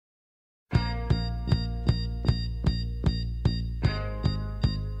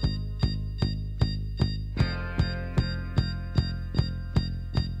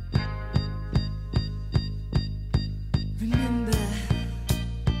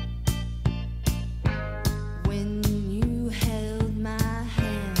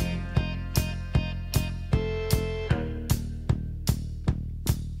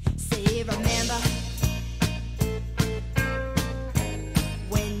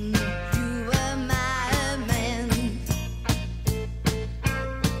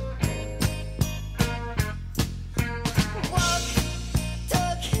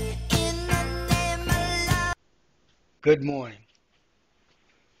Good morning.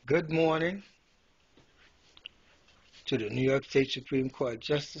 Good morning to the New York State Supreme Court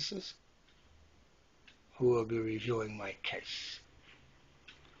Justices who will be reviewing my case.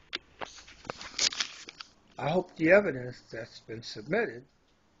 I hope the evidence that's been submitted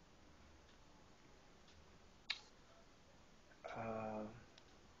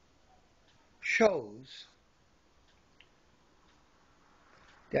shows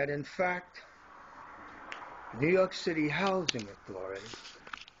that, in fact, New York City Housing Authority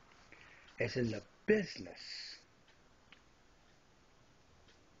is in the business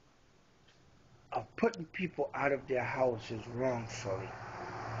of putting people out of their houses wrongfully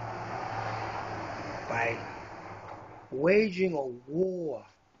by waging a war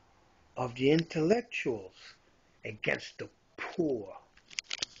of the intellectuals against the poor,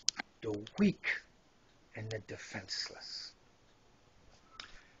 the weak, and the defenseless.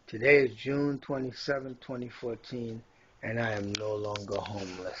 Today is June 27, 2014, and I am no longer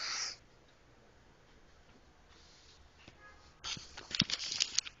homeless.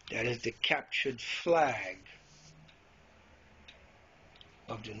 That is the captured flag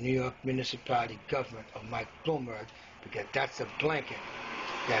of the New York municipality government of Mike Bloomberg, because that's a blanket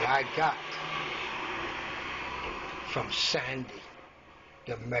that I got from Sandy,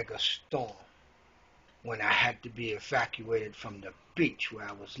 the mega storm, when I had to be evacuated from the beach where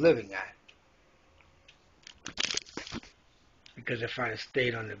I was living at. Because if I had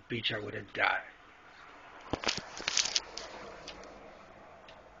stayed on the beach, I would have died.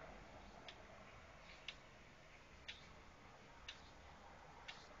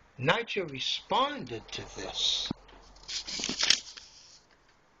 NYCHA responded to this,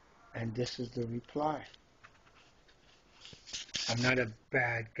 and this is the reply. I'm not a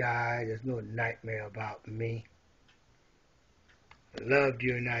bad guy. There's no nightmare about me. I love the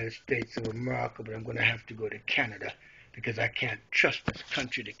United States of America, but I'm going to have to go to Canada because I can't trust this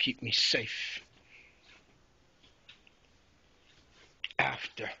country to keep me safe.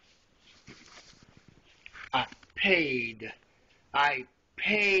 After I paid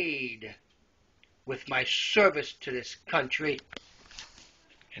with my service to this country,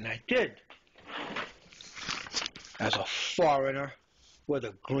 and I did, as a foreigner with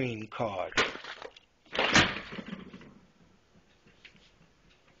a green card.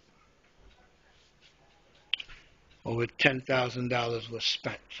 Over $10,000 was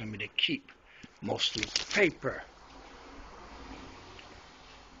spent for me to keep, mostly paper,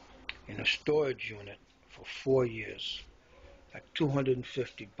 in a storage unit for 4 years, at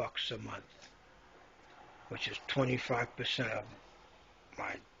 $250 a month, which is 25% of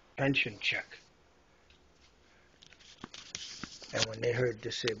my pension check. And when they heard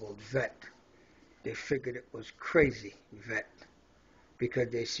disabled vet, they figured it was crazy vet, because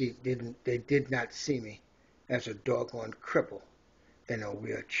they did not see me as a doggone cripple in a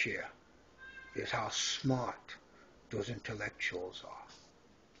wheelchair. Is how smart those intellectuals are.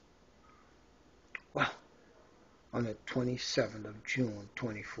 Well, on the 27th of June,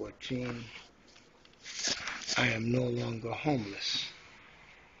 2014, I am no longer homeless.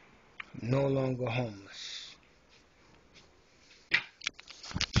 No longer homeless.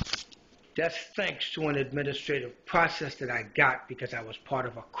 That's thanks to an administrative process that I got because I was part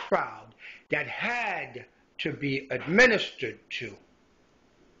of a crowd that had to be administered to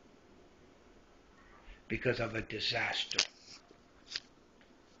because of a disaster.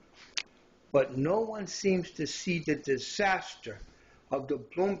 But no one seems to see the disaster of the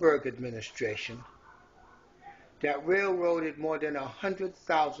Bloomberg administration that railroaded more than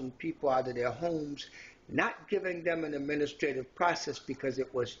 100,000 people out of their homes, not giving them an administrative process because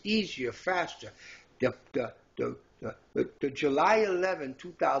it was easier, faster. The July 11,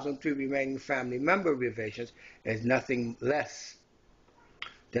 2003 remaining family member revisions is nothing less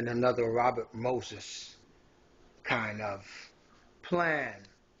than another Robert Moses kind of plan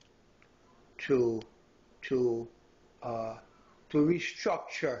to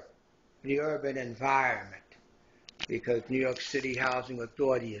restructure the urban environment, because New York City Housing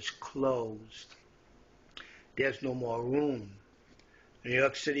Authority is closed. There's no more room. The New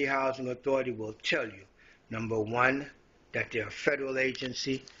York City Housing Authority will tell you, number one, that they're a federal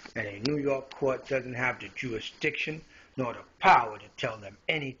agency and a New York court doesn't have the jurisdiction nor the power to tell them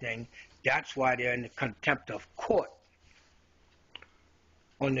anything. That's why they're in the contempt of court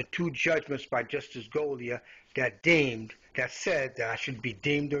on the 2 judgments by Justice Golia that said that I should be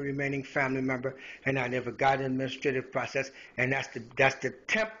deemed a remaining family member, and I never got an administrative process, and that's the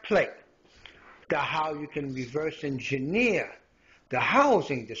template to how you can reverse engineer the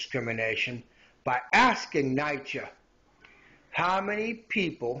housing discrimination by asking NYCHA how many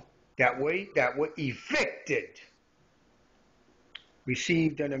people that were evicted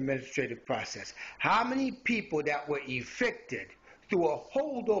received an administrative process. How many people that were evicted through a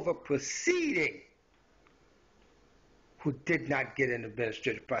holdover proceeding who did not get an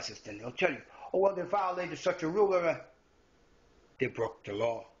administrative process? Then they'll tell you, oh, well, they violated such a rule. They broke the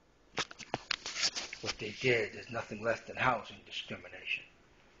law. What they did is nothing less than housing discrimination.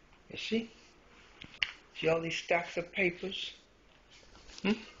 You see? See all these stacks of papers?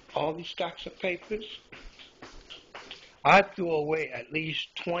 All these stacks of papers? I threw away at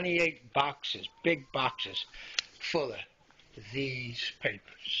least 28 boxes, big boxes, full of these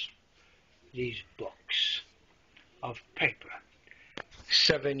papers, these books of paper.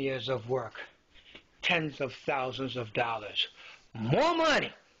 7 years of work, tens of thousands of dollars, more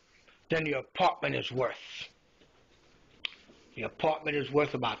money than the apartment is worth. The apartment is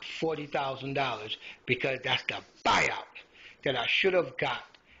worth about $40,000 because that's the buyout that I should have got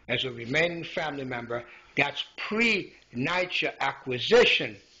as a remaining family member. That's pre-NYCHA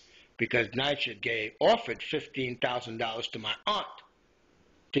acquisition, because NYCHA offered $15,000 to my aunt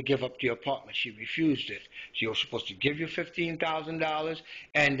to give up the apartment. She refused it. She was supposed to give you $15,000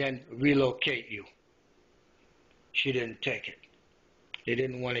 and then relocate you. She didn't take it. They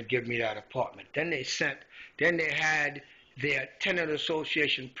didn't want to give me that apartment. Then they had their tenant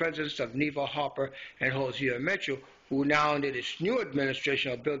association presidents of Neva Harper and Hosea Mitchell, who now under this new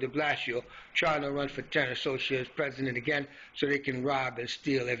administration of Bill de Blasio, trying to run for tenant associates president again so they can rob and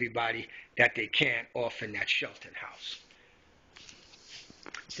steal everybody that they can off in that Shelton house.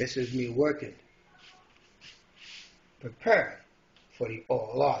 This is me working, preparing for the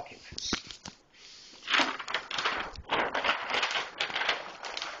oral arguments.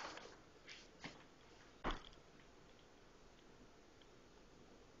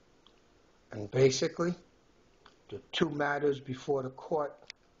 And basically, the two matters before the court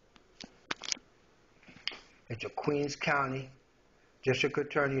is the Queens County District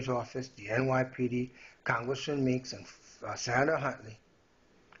Attorney's Office, the NYPD, Congressman Meeks, and Senator Huntley,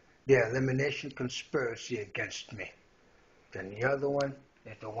 their elimination conspiracy against me. Then the other one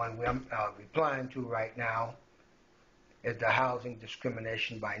is the one I'm replying to right now, is the housing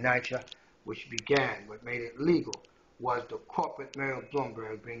discrimination by NYCHA, which began, what made it legal, was the corporate Mayor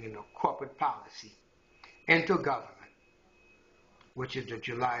Bloomberg bringing a corporate policy into government, which is the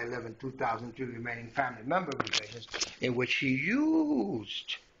July 11, 2003 remaining family member revisions, in which he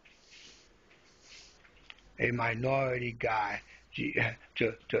used a minority guy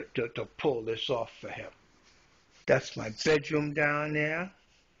to pull this off for him. That's my bedroom down there.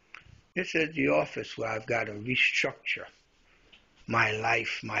 This is the office where I've got to restructure my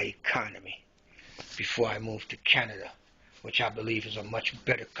life, my economy, before I move to Canada, which I believe is a much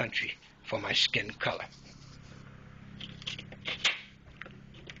better country for my skin color.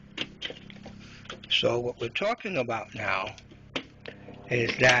 So what we're talking about now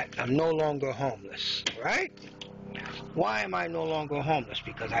is that I'm no longer homeless, right? Why am I no longer homeless?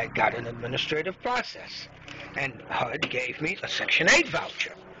 Because I got an administrative process, and HUD gave me a Section 8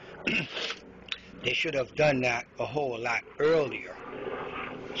 voucher. They should have done that a whole lot earlier.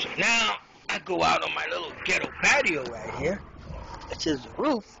 So now I go out on my little ghetto patio right here. This is the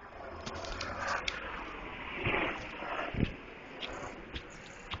roof.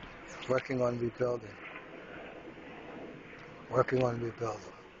 Working on rebuilding.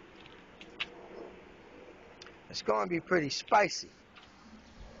 It's going to be pretty spicy.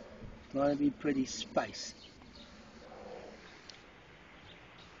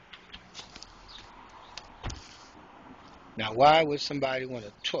 Now, why would somebody want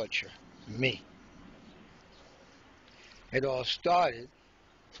to torture me? It all started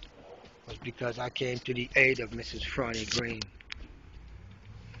was because I came to the aid of Mrs. Fronnie Green.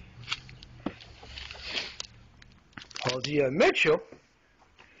 Hosea Mitchell,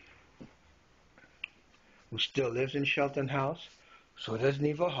 who still lives in Shelton House, so does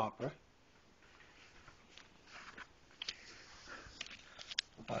Neva Harper,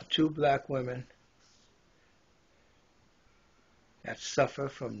 are two black women that suffer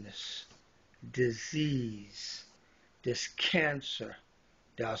from this disease, this cancer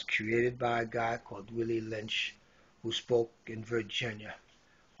that was created by a guy called Willie Lynch, who spoke in Virginia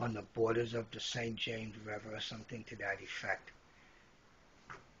on the borders of the St. James River or something to that effect.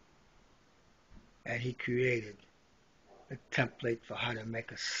 And he created a template for how to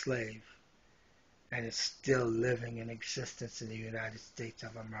make a slave, and it's still living in existence in the United States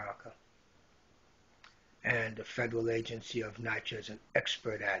of America. And the federal agency of NYCHA is an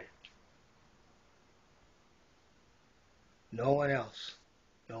expert at it. No one else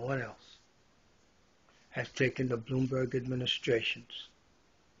has taken the Bloomberg administration's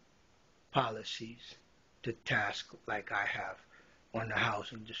policies to task like I have. on the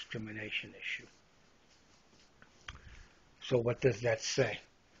housing discrimination issue. So what does that say?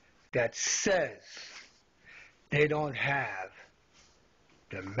 That says they don't have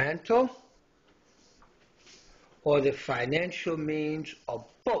the mental or the financial means or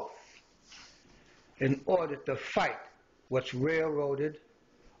both in order to fight what's railroaded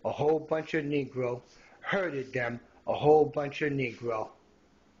a whole bunch of Negro, herded them a whole bunch of Negro.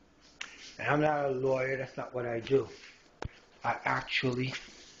 And I'm not a lawyer, that's not what I do. I actually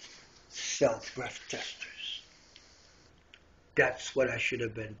sell breath testers. That's what I should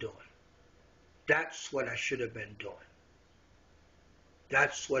have been doing. That's what I should have been doing.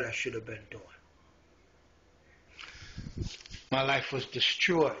 That's what I should have been doing. My life was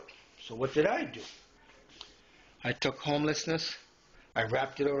destroyed. So what did I do? I took homelessness, I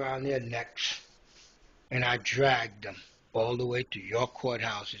wrapped it around their necks, and I dragged them all the way to your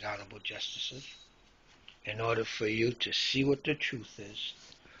courthouses, Honorable Justices, in order for you to see what the truth is,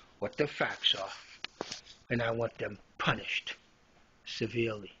 what the facts are, and I want them punished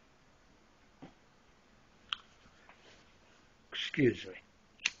severely. Excuse me.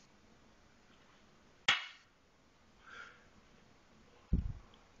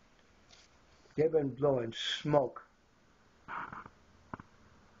 They've been blowing smoke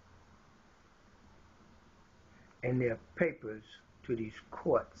in their papers to these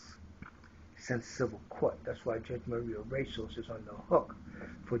courts since civil court. That's why Judge Maria Reyes is on the hook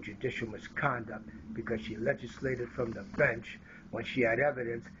for judicial misconduct, because she legislated from the bench when she had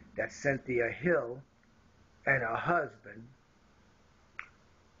evidence that Cynthia Hill and her husband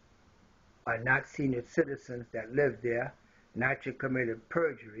are not senior citizens that live there, not yet committed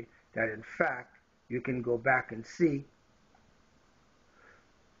perjury, that in fact you can go back and see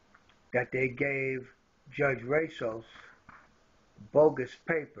that they gave Judge Reyes bogus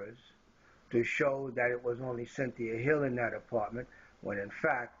papers to show that it was only Cynthia Hill in that apartment, when in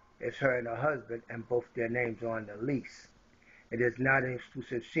fact it's her and her husband, and both their names are on the lease. It is not an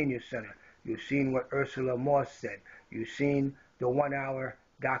exclusive senior center. You've seen what Ursula Moore said. You've seen the 1-hour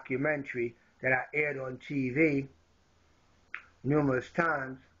documentary that I aired on TV numerous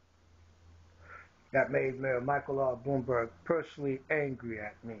times that made Mayor Michael R. Bloomberg personally angry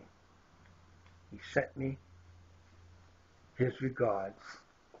at me. He sent me his regards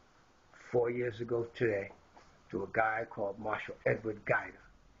 4 years ago today to a guy called Marshall Edward Guider.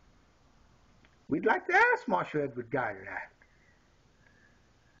 We'd like to ask Marshall Edward Guider that.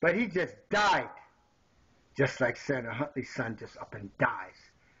 But he just died, just like Senator Huntley's son just up and dies.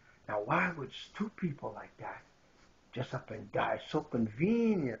 Now why would two people like that just up and die so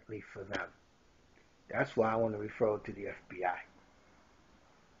conveniently for them? That's why I want to refer to the FBI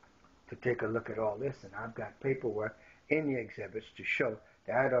to take a look at all this, and I've got paperwork in the exhibits to show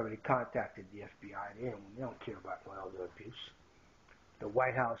that I had already contacted the FBI. They don't care about no elder abuse. The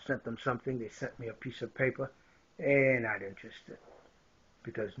White House sent them something. They sent me a piece of paper. They're not interested,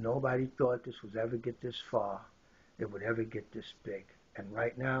 because nobody thought this would ever get this far. It would ever get this big. And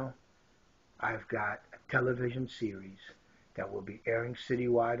right now, I've got a television series that will be airing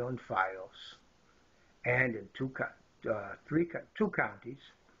citywide on Files, and in two counties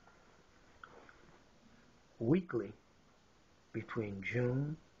weekly between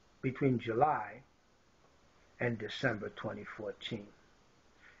July and December 2014.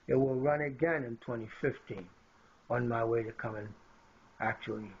 It will run again in 2015, on my way to come and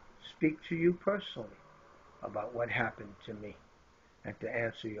actually speak to you personally about what happened to me and to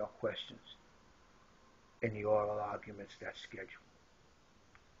answer your questions in the oral arguments that's scheduled.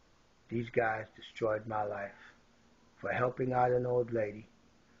 These guys destroyed my life for helping out an old lady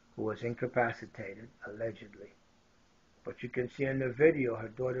who was incapacitated, allegedly. But you can see in the video, her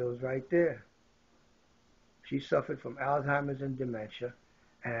daughter was right there. She suffered from Alzheimer's and dementia,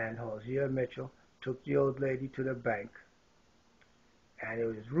 and Hosea Mitchell took the old lady to the bank, and it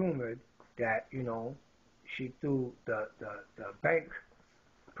was rumored that, she threw the bank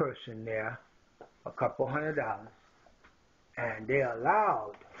person there a couple $100, and they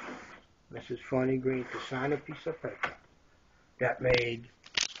allowed Mrs. Fonnie Green to sign a piece of paper that made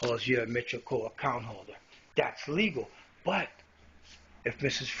Hosea Mitchell co-account holder. That's legal. But if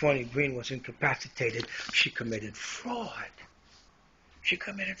Mrs. Fonnie Green was incapacitated, she committed fraud. She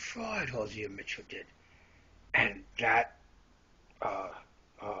committed fraud, Hosea Mitchell did. And that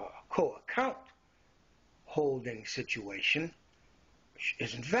co-account holding situation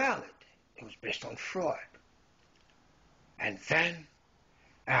isn't valid. It was based on fraud. And then,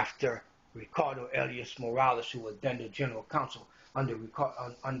 after Ricardo Elias Morales, who was then the general counsel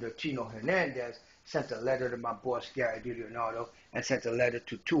under Tino Hernandez, sent a letter to my boss, Gary DiLeonardo, and sent a letter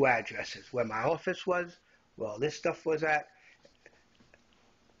to 2 addresses. Where my office was, where all this stuff was at,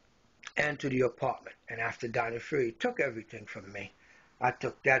 and to the apartment. And after Donna Fury took everything from me, I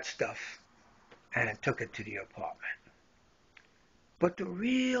took that stuff and took it to the apartment. But the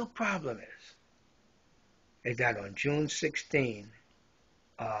real problem is that on June 16,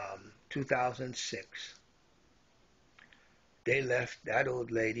 2006, they left that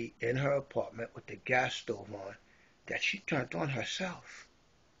old lady in her apartment with the gas stove on that she turned on herself.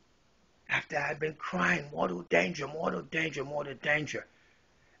 After I had been crying, mortal danger, mortal danger, mortal danger.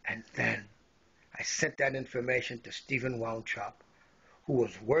 And then I sent that information to Stephen Weintraub, who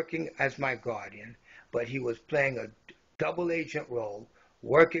was working as my guardian, but he was playing a double agent role,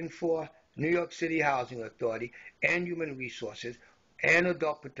 working for New York City Housing Authority and Human Resources and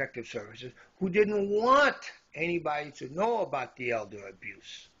Adult Protective Services, who didn't want anybody to know about the elder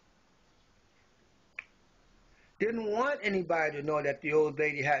abuse. Didn't want anybody to know that the old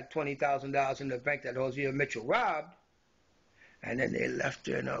lady had $20,000 in the bank that Hosea Mitchell robbed. And then they left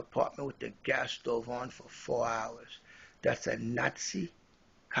her in her apartment with the gas stove on for 4 hours. That's a Nazi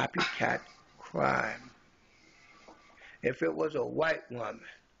copycat crime. If it was a white woman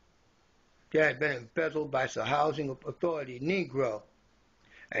that had been embezzled by some housing authority Negro,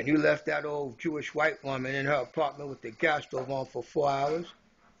 and you left that old Jewish white woman in her apartment with the gas stove on for 4 hours,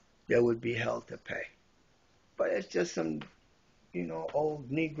 there would be hell to pay. But it's just some,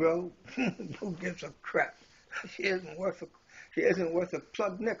 old Negro who gives a crap. She isn't worth a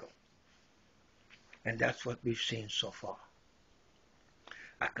plug nickel. And that's what we've seen so far.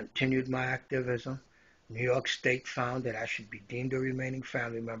 I continued my activism. New York State found that I should be deemed a remaining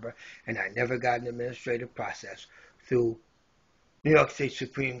family member, and I never got an administrative process through New York State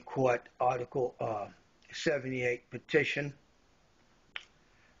Supreme Court Article 78 petition,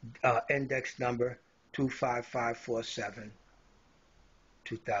 index number 25547,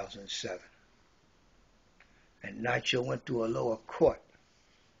 2007. And NYCHA went to a lower court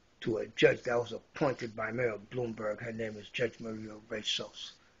to a judge that was appointed by Mayor Bloomberg. Her name is Judge Maria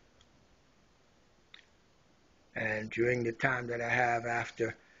Reysos. And during the time that I have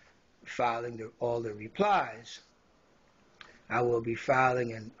after filing all the replies, I will be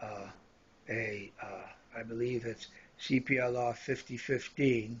filing I believe it's CPLR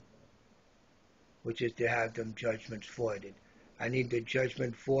 5015, which is to have them judgments voided. I need the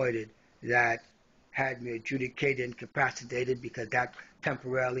judgment voided that had me adjudicated incapacitated because that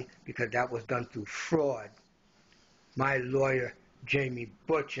was done through fraud. My lawyer, Jamie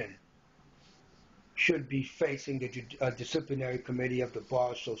Butchin, should be facing the disciplinary committee of the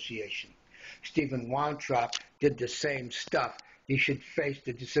Bar Association. Stephen Weintraub did the same stuff. He should face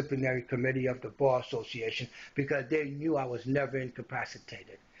the disciplinary committee of the Bar Association because they knew I was never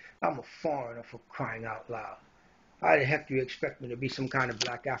incapacitated. I'm a foreigner, for crying out loud. How the heck do you expect me to be some kind of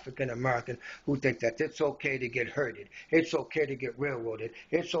black African American who think that it's okay to get hurted, it's okay to get railroaded,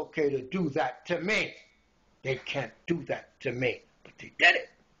 it's okay to do that to me? They can't do that to me. But they did it.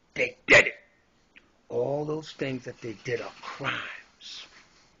 They did it. All those things that they did are crimes.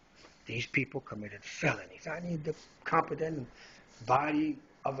 These people committed felonies. I need the competent body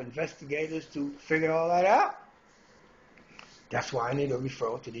of investigators to figure all that out. That's why I need a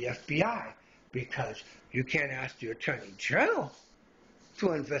referral to the FBI, because you can't ask the Attorney General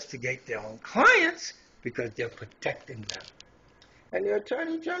to investigate their own clients because they're protecting them. And the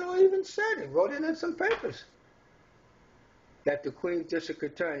Attorney General even said, he wrote it in some papers, that the Queen's District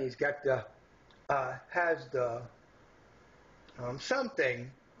Attorney's got the, has the, something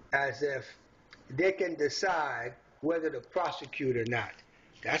as if they can decide whether to prosecute or not.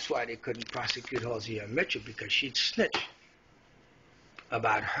 That's why they couldn't prosecute Hosea Mitchell, because she'd snitched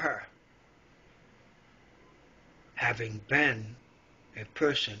about her having been a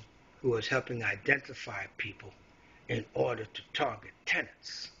person who was helping identify people in order to target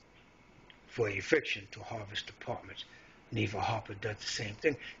tenants for eviction to harvest apartments. Neva Harper does the same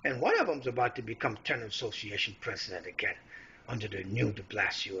thing. And one of them's about to become Tenant Association president again under the new de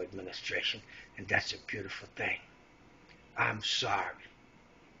Blasio administration. And that's a beautiful thing. I'm sorry.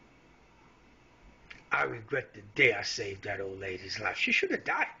 I regret the day I saved that old lady's life. She should have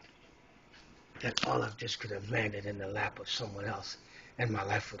died. Then all of this could have landed in the lap of someone else, and my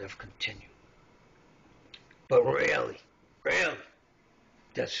life would have continued. But really,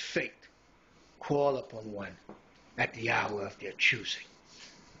 does fate call upon one at the hour of their choosing?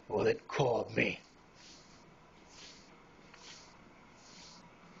 Well, it called me.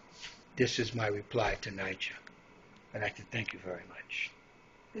 This is my reply to NYCHA. I'd like to thank you very much.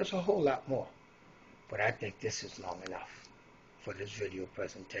 There's a whole lot more, but I think this is long enough for this video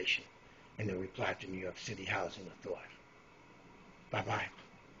presentation in the reply to New York City Housing Authority. Bye-bye.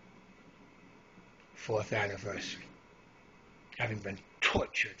 4th anniversary. Having been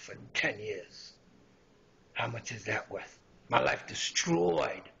tortured for 10 years. How much is that worth? My life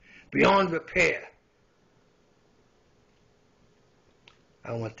destroyed beyond repair.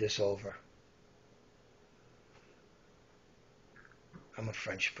 I want this over. I'm a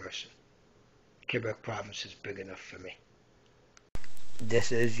French person. Quebec province is big enough for me.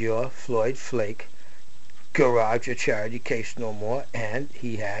 This is your Floyd Flake garage or charity case no more, and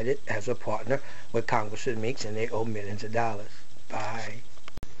he had it as a partner with Congressman Meeks, and they owe millions of dollars. Bye.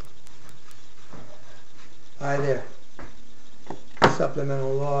 Hi there.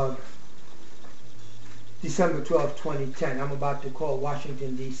 Supplemental log. December 12, 2010. I'm about to call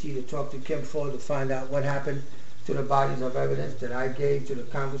Washington, D.C. to talk to Kim Fuller to find out what happened to the bodies of evidence that I gave to the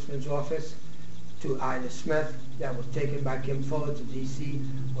Congressman's office, to Ida Smith, that was taken by Kim Fuller to D.C.,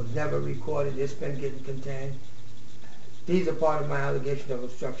 was never recorded. It's been getting contained. These are part of my allegation of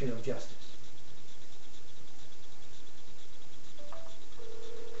obstruction of justice.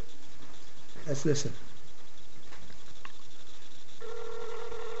 Let's listen.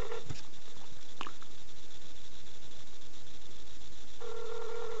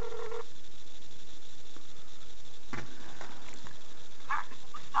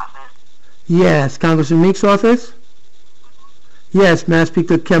 Yes, Congressman Meeks' office? Yes, may I speak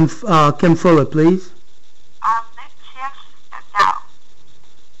to Kim Fuller, please? She actually stepped out.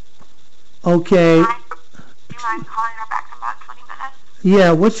 Okay. Do you mind calling her back in about 20 minutes?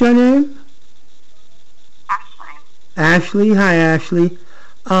 Yeah, what's your name? Ashley. Ashley? Hi, Ashley.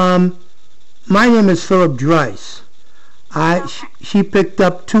 My name is Philip Drice. She picked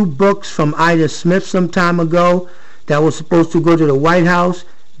up 2 books from Ida Smith some time ago that was supposed to go to the White House.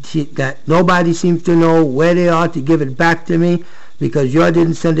 That nobody seems to know where they are to give it back to me, because y'all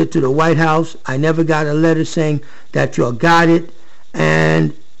didn't send it to the White House. I never got a letter saying that y'all got it,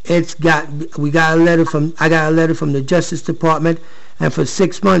 and I got a letter from the Justice Department, and for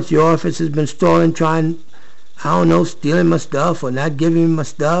 6 months your office has been stalling, trying, I don't know, stealing my stuff or not giving me my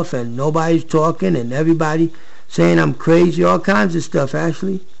stuff, and nobody's talking, and everybody saying I'm crazy, all kinds of stuff.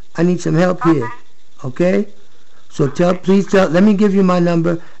 Ashley, I need some help here, okay? So please let me give you my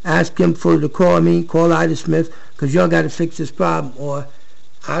number. Ask him to call me, call Ida Smith, because y'all got to fix this problem. Or,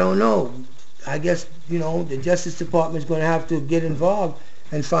 I don't know, I guess, the Justice Department is going to have to get involved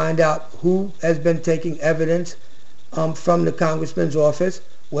and find out who has been taking evidence from the Congressman's office,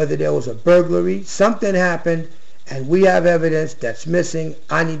 whether there was a burglary, something happened, and we have evidence that's missing.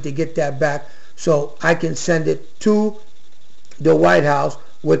 I need to get that back so I can send it to the White House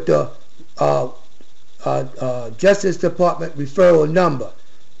with the Justice Department referral number.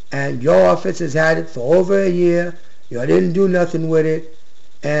 And your office has had it for over a year. You didn't do nothing with it,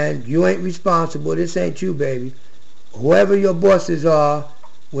 and you ain't responsible. This ain't you, baby. Whoever your bosses are,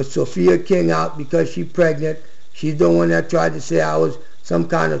 with Sophia King out because she's pregnant, she's the one that tried to say I was some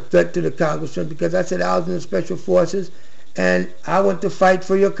kind of threat to the Congressman, because I said I was in the Special Forces and I went to fight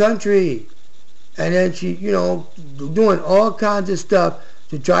for your country. And then she, doing all kinds of stuff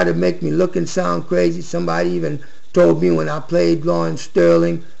to try to make me look and sound crazy. Somebody even told me when I played Lawrence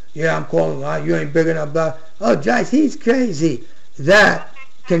Sterling, yeah, I'm calling, you ain't big enough, blah. Oh, Drice, he's crazy. That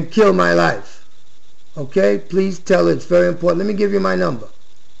can kill my life. Okay? Please tell her it's very important. Let me give you my number.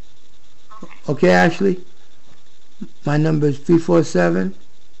 Okay, Ashley? My number is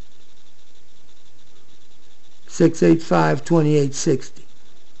 347-685-2860.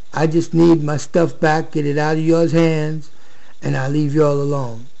 I just need my stuff back, get it out of yours hands, and I leave you all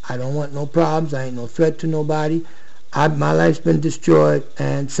alone. I don't want no problems. I ain't no threat to nobody. My life's been destroyed,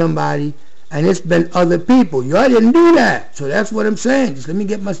 and it's been other people. Y'all didn't do that. So that's what I'm saying. Just let me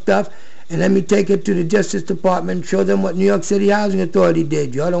get my stuff, and let me take it to the Justice Department and show them what New York City Housing Authority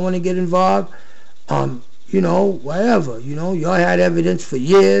did. Y'all don't want to get involved? Whatever. Y'all had evidence for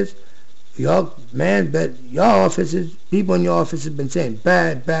years. Y'all, but your offices, people in your office have been saying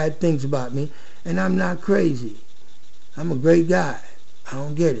bad things about me, and I'm not crazy. I'm a great guy. I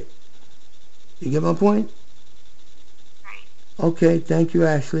don't get it. You get my point? Right. Okay, thank you,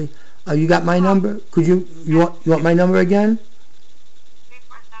 Ashley. You got my number? Could you want my number again?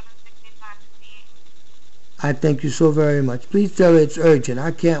 347-685-2860. I thank you so very much. Please tell her it's urgent.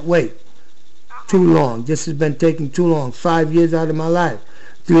 I can't wait. Okay. Too long. This has been taking too long. 5 years out of my life.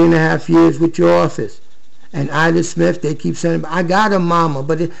 3.5 years with your office. And Ida Smith, they keep saying, I got a mama,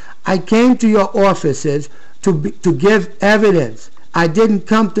 but I came to your offices to give evidence. I didn't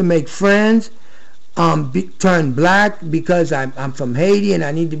come to make friends, turn black because I'm from Haiti and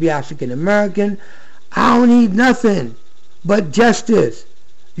I need to be African American. I don't need nothing but justice.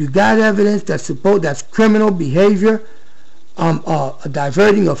 You got evidence that's criminal behavior,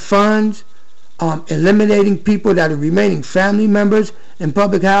 diverting of funds, eliminating people that are remaining family members in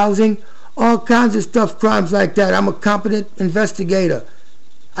public housing, all kinds of stuff, crimes like that. I'm a competent investigator.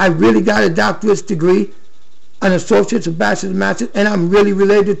 I really got a doctorate degree, an associate's, a bachelor's, master's, and I'm really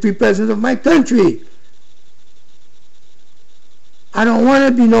related to 3 presidents of my country. I don't want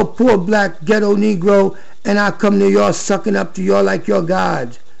to be no poor black ghetto Negro and I come to y'all sucking up to y'all like your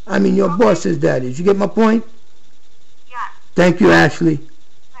gods. I mean your bosses, daddies. You get my point? Yeah. Thank you, Ashley.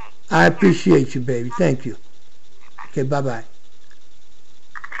 Right. I appreciate you, baby. Thank you. Okay, bye-bye.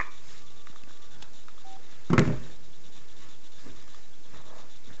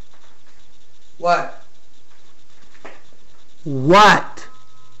 What? What?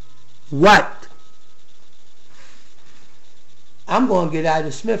 What? I'm going to get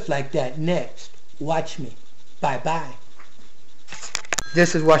Ida Smith like that next. Watch me. Bye-bye.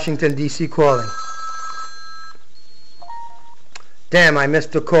 This is Washington, D.C. calling. Damn, I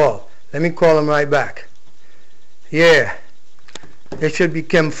missed the call. Let me call him right back. Yeah. It should be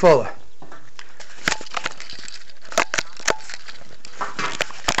Kim Fuller.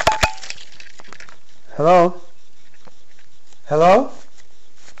 Hello? Hello?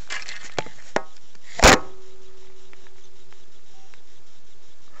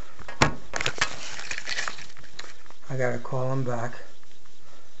 I gotta call him back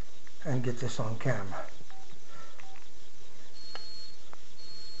and get this on camera.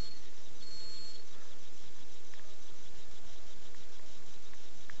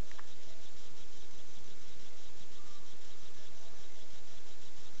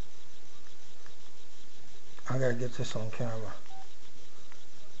 I gotta get this on camera.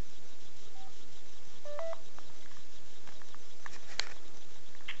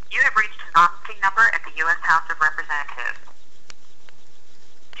 You have reached an on-key number at the U.S. House of Representatives.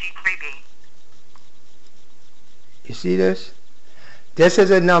 G3B. You see this? This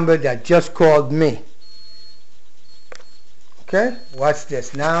is a number that just called me. Okay? Watch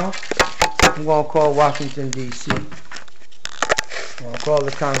this. Now, I'm going to call Washington, D.C. I'm going to call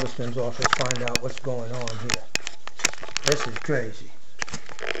the Congressman's office, find out what's going on here. This is crazy.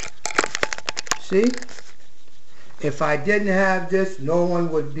 See? If I didn't have this, no one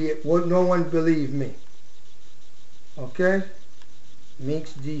believe me. Okay?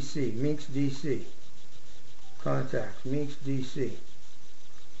 Meeks DC, Meeks DC. Contacts, Meeks DC.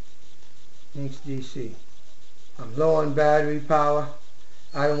 Meeks DC. I'm low on battery power.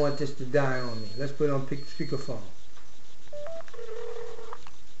 I don't want this to die on me. Let's put it on speakerphone.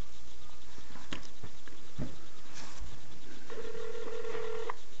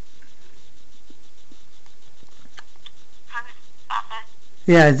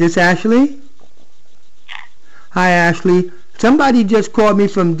 Yeah, is this Ashley? Yes. Hi, Ashley. Somebody just called me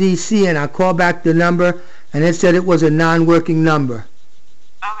from D.C. and I called back the number and it said it was a non-working number.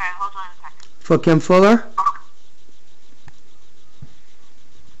 Okay, hold on a second. For Kim Fuller?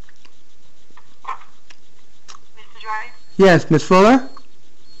 Mr. Drice? Yes, Miss Fuller?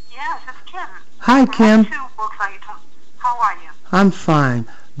 Yes, it's Kim. Hi, Kim. Two books on you. How are you? I'm fine.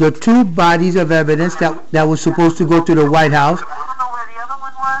 The 2 bodies of evidence that was supposed to go to the White House. I don't know where the other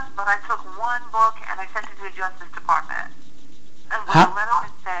one was, but I took one book and I sent it to the Justice Department. And the letter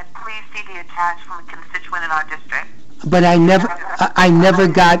said, please see the attached from a constituent in our district. But I never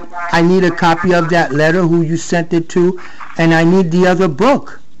got, I need a copy of that letter who you sent it to, and I need the other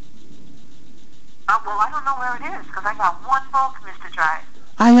book. Well, I don't know where it is, because I got one book, Mr. Drice.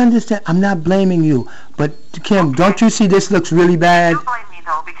 I understand. I'm not blaming you. But, Kim, okay. Don't you see this looks really bad? You blame me,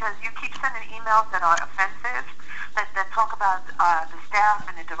 though, because you keep sending emails that are offensive, that talk about the staff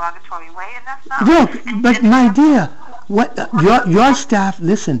in a derogatory way, and that's not... Look, but my dear, what your staff,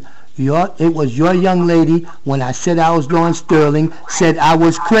 listen, it was your young lady, when I said I was Lawrence Sterling, said I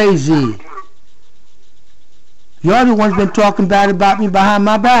was crazy. You're the ones been talking bad about me behind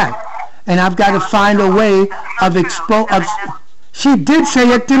my back. And I've got to find a way of She did say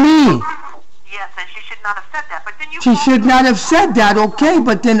it to me. Yes, and she should not have said that. But then you... She should not have said that, okay?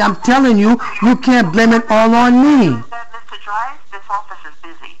 But then I'm telling you, you can't blame it all on me. Mr. Drice, this office is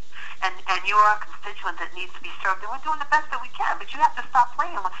busy. And you are a constituent that needs to be served. And we're doing the best that we can. But you have to stop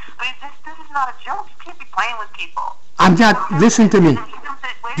playing with... I mean, this is not a joke. You can't be playing with people. I'm not... Listen to me.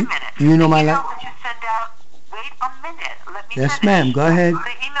 Wait a minute. You know my life... that you send out... Wait a minute. Let me Yes, finish. ma'am. Go ahead.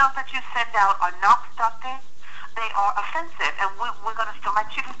 The emails that you send out are not productive. They are offensive, and we're going to still, my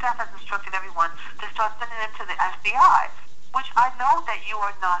chief of staff has instructed everyone to start sending them to the FBI, which I know that you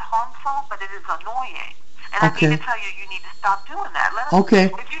are not harmful, but it is annoying. And okay. I need to tell you, you need to stop doing that. Okay.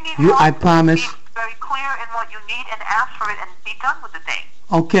 If you need help, I promise. be very clear in what you need and ask for it and be done with the thing.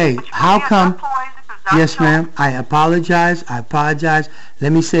 Okay. How come... Yes, ma'am. I apologize.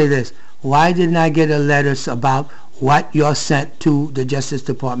 Let me say this. why didn't I get a letter about what you're sent to the Justice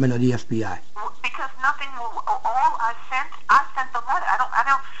Department or the FBI? Because nothing will, all I sent the letter.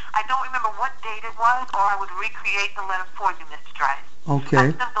 I don't remember what date it was, or I would recreate the letter for you, Mr. Drice. Okay.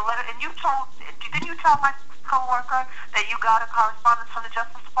 I sent the letter, and didn't you tell my co-worker that you got a correspondence from the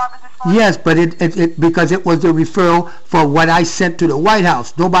Justice Department this morning? Yes, but it because it was the referral for what I sent to the White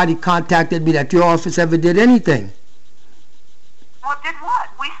House. Nobody contacted me that your office ever did anything. Well, did what?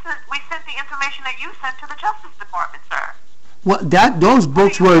 We sent the information that you sent to the Justice Department, sir. Well, those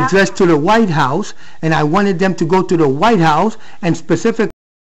books were addressed to the White House, and I wanted them to go to the White House and specifically.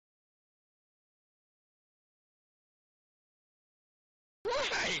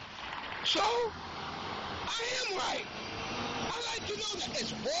 Right. So, I am right. I like to know that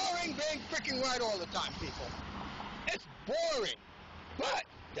it's boring being freaking right all the time, people. It's boring. But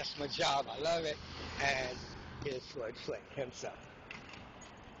that's my job. I love it. And here's Floyd Flake himself.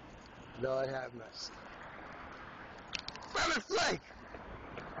 Lord have mercy. Brother Flake,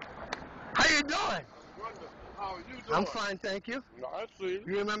 how you doing? Wonderful. How are you doing? I'm fine, thank you. No, I see.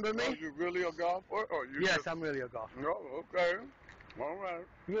 You remember me? Are you really a golfer? Or you Yes, just... I'm really a golfer. No, okay. All right.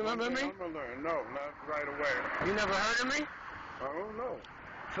 You remember me? I'm gonna learn. No, not right away. You never heard of me? I don't know.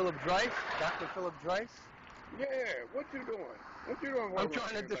 Philip Drice, Dr. Philip Drice. Yeah, what you doing? What you doing? I'm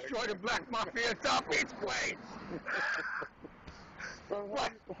trying to destroy the black mafia in South Beach, Queens.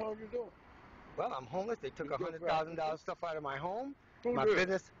 What? How you doing? Well, I'm homeless. They took $100,000 stuff out of my home. Who My did?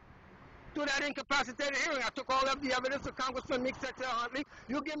 business. Through that incapacitated hearing, I took all of the evidence of Congressman Meek Huntley.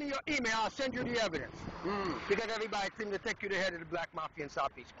 You give me your email, I'll send you the evidence. Because everybody seemed to think you're the head of the black mafia in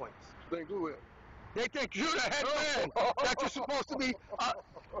South Beach, Queens. Think who is? They think you're the head man, that you're supposed to be.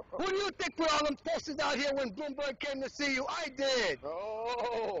 Who do you think put all them posters out here when Bloomberg came to see you? I did.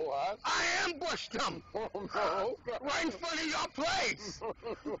 Oh, I ambushed them. no. Right in front of your place.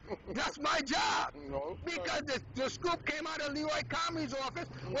 That's my job. No. Because the scoop came out of Leroy Comey's office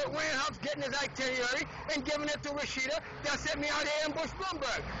with Wayne Hubbs getting his itinerary and giving it to Rashida. That sent me out to ambush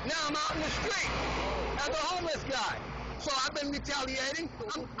Bloomberg. Now I'm out in the street as a homeless guy. So I've been retaliating.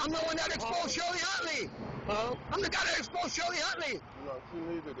 I'm the one that exposed Shirley Huntley. Huh? I'm the guy that exposed Shirley Huntley. No, she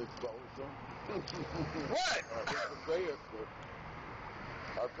needed exposure. What? I hate to say it,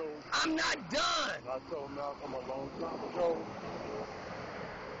 but I'm not done. I told Malcolm a long time ago.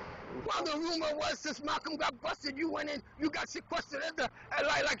 Well, the rumor was since Malcolm got busted, you went in, you got sequestered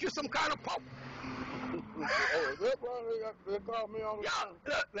like you're some kind of pope. Oh, is that right? They call me all the time.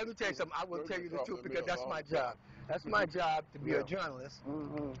 Look, let me tell you something. I will tell you the truth because that's my job. That's my job to be a journalist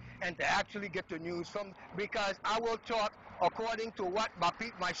and to actually get the news from, because I will talk according to what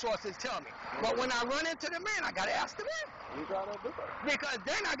my sources tell me. But when I run into the man, I got to ask the man. You gotta do it. Because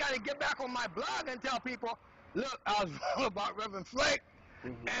then I got to get back on my blog and tell people, look, I was wrong about Reverend Flake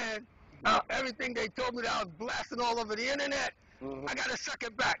and everything they told me that I was blasting all over the internet. I got to suck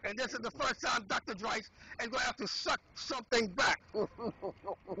it back. And this is the first time Dr. Drice is going to have to suck something back.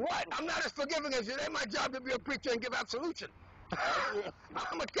 What? I'm not as forgiving as you. It ain't my job to be a preacher and give absolution.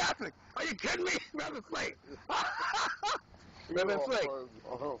 I'm a Catholic. Are you kidding me? Reverend Flake. Reverend Flake.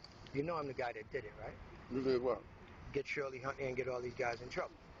 You know I'm the guy that did it, right? You did what? Get Shirley Huntley and get all these guys in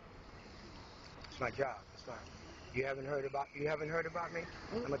trouble. It's my job. It's not. You haven't heard about me? How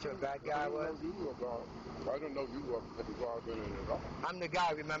much of a bad guy I was? I didn't know you were involved in it at all. I'm the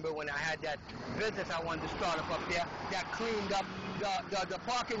guy, remember, when I had that business I wanted to start up there that cleaned up the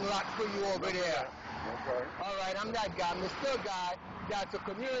parking lot for you over there. Okay. All right, I'm that guy. I'm the still guy that's a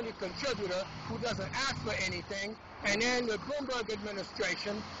community contributor who doesn't ask for anything. And then the Bloomberg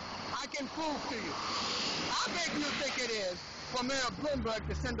administration, I can prove to you. How big do you think it is for Mayor Bloomberg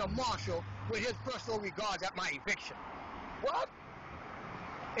to send a marshal with his personal regards at my eviction? What?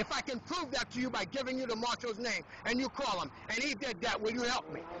 If I can prove that to you by giving you the marshal's name, and you call him, and he did that, will you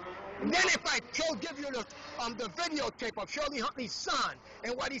help me? And then if I give you the videotape of Shirley Huntley's son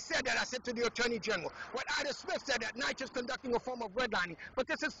and what he said that I said to the Attorney General, what Ida Smith said that NYCHA is conducting a form of redlining, but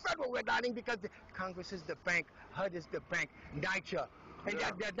this is federal redlining because Congress is the bank, HUD is the bank, NYCHA. And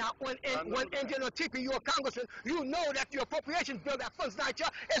that not one engine or TP, you're a congressman, you know that your appropriations bill that funds NYCHA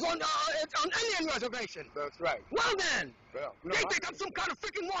is on Indian reservation. That's right. Well then, Well, no, they think I'm some kind of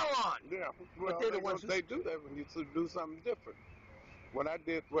freaking moron. Yeah, well, But they're the ones they do that when you do something different. When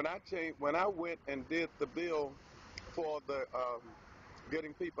I went and did the bill for the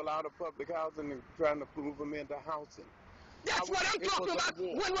getting people out of public housing and trying to move them into housing. That's what I'm talking about.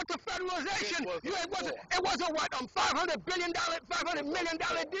 When with the federalization, it wasn't what $500 million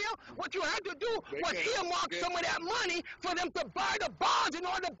deal. What you had to do was earmark some of that money for them to buy the bonds in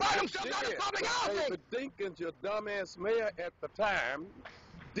order to buy themselves out of public housing. David Dinkins, your dumbass mayor at the time,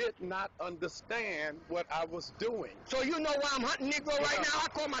 did not understand what I was doing. So you know why I'm hunting Negro right now? I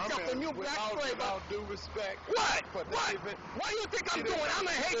call myself the new black slave. With all due respect. What? For What? What do you think I'm doing? I'm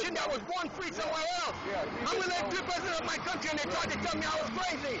a Haitian that was born free somewhere else. I'm an elected president of my country, and they tried to tell me I was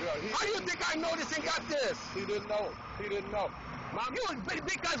crazy. How do you think I know this and got this? He didn't know. He didn't know.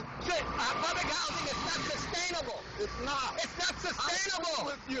 Because public housing is not sustainable. It's not. It's not sustainable. I'm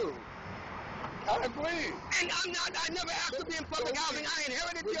with you. I agree. And I never asked to be in public housing. I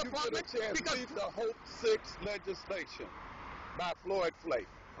inherited the apartment because read the Hope 6 legislation by Floyd Flake,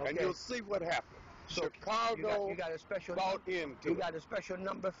 and you'll see what happened. Chicago you got a special bought into You got a special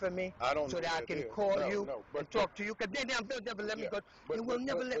number for me? I don't know so that I can call you and talk to you? Because they'll never let me go. They will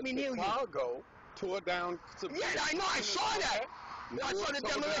never let me near you. Chicago tore down. Yeah, I know. I saw that. I saw the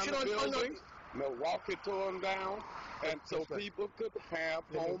demolition on the Milwaukee tore them down, and so people could have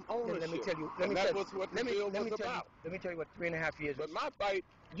home ownership. Let me tell you. That was what the bill was about. Let me tell you what 3.5 years. But my fight,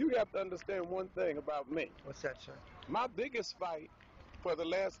 you have to understand one thing about me. What's that, sir? My biggest fight for the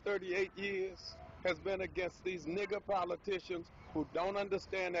last 38 years has been against these nigger politicians who don't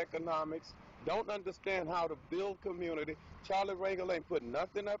understand economics, don't understand how to build community. Charlie Rangel ain't put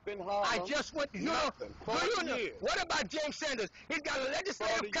nothing up in Harlem. I just went, nothing. What about James Sanders? He's got a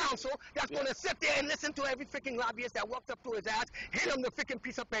legislative council that's going to sit there and listen to every freaking lobbyist that walks up to his ass, hand him the freaking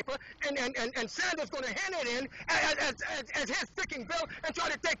piece of paper, and Sanders going to hand it in as his freaking bill and try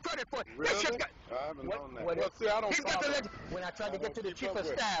to take credit for it. Really? I haven't known that. When I tried to get to the chief of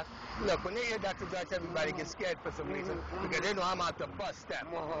staff, look, when they hear Dr. Drice, everybody gets scared for some reason because they know I'm out to bust step.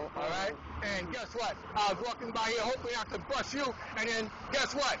 All right? And guess what? I was walking by here hoping I could bust you, and then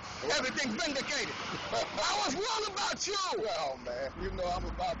guess what? Everything's vindicated. I was wrong about you. Well, man, you know I'm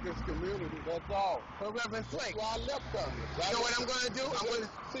about this community, that's all. Well, Reverend Flake. That's why I left Congress. You know what I'm going to do? I'm going to...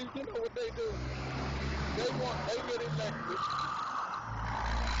 See, you know what they do? They get elected.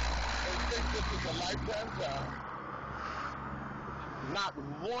 They think this is a lifetime job. Not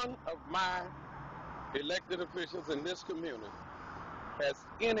one of my elected officials in this community has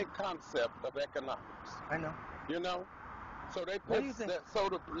any concept of economics. I know. You know? So they What do you think? so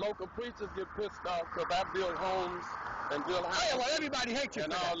the local preachers get pissed off because I build homes and build houses. Oh, yeah, well, everybody hates you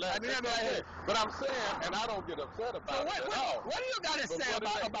and for all that. I mean, everybody hates. But I'm saying, and I don't get upset about it at all. What do you got to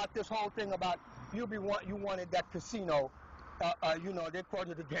say about this whole thing about you wanted that casino? You know, they called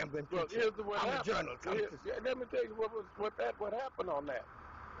it the gambling. Well, here's what I'm happened. a journalist. Let me tell you what happened on that.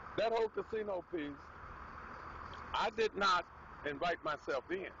 That whole casino piece. I did not invite myself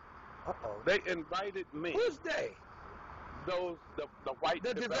in. Uh-oh. They invited me. Who's they? The white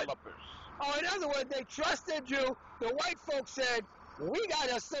developers. Oh, in other words, they trusted you. The white folks said, we got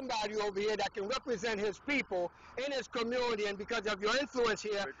us somebody over here that can represent his people in his community, and because of your influence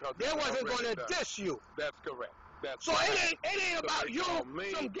here, they wasn't going to diss you. That's correct. So it ain't about you,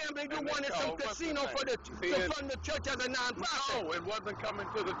 some gambling. You wanted some casino to fund the church as a non-profit. No, it wasn't coming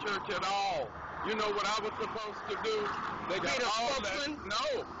to the church at all. You know what I was supposed to do? They got all that.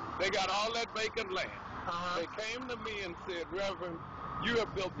 No, they got all that vacant land. They came to me and said, Reverend, you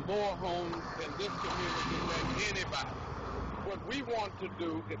have built more homes in this community than anybody. What we want to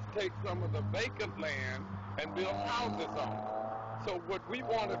do is take some of the vacant land and build houses on it. So what we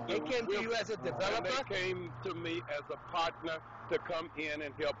want to do... They came to you as a developer? And they came to me as a partner to come in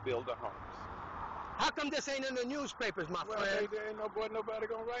and help build the homes. How come this ain't in the newspapers, my friend? There ain't nobody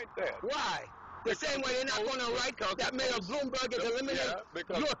going to write that. Why? The same way they're not going to write that Mayor Bloomberg is eliminated.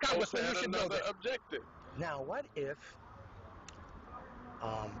 You're a congressman, you should know that. Objective. Now, what if,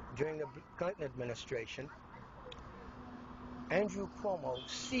 during the Clinton administration, Andrew Cuomo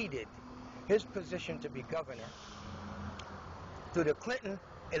ceded his position to be governor to the Clinton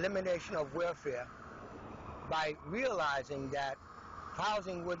elimination of welfare by realizing that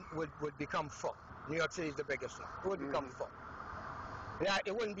housing would become full. New York City is the biggest one. It would become full. That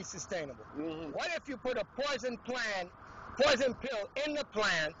it wouldn't be sustainable. What if you put a poison pill in the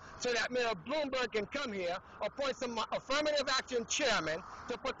plan so that Mayor Bloomberg can come here, appoint some affirmative action chairman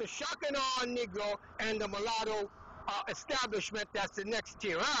to put the shock and awe Negro and the mulatto establishment, that's the next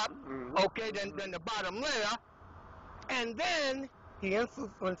tier up, okay, then the bottom layer, and then he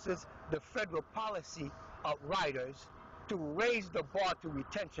influences the federal policy writers to raise the bar to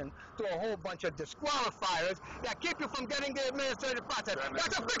retention to a whole bunch of disqualifiers that keep you from getting the administrative process.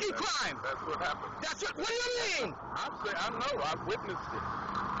 That's a freaking crime. That's what happened. What do you mean? I know. I've witnessed it.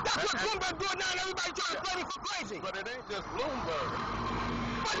 That's what Bloomberg doing now, and everybody trying to play me for crazy. But it ain't just Bloomberg.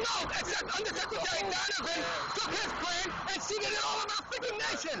 But no, Undersecretary Donovan took his plan and seeded it all over the freaking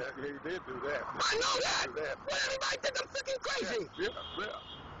nation. He did do that. I know that. But everybody think I'm freaking crazy. Yeah.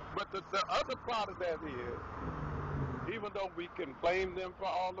 But the other part of that is, even though we can blame them for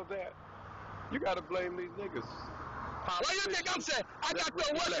all of that, you got to blame these niggas. What do you think I'm saying? I got the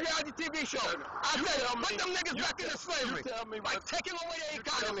worst reality TV show. I said, put them niggas back into slavery. You tell me by taking away their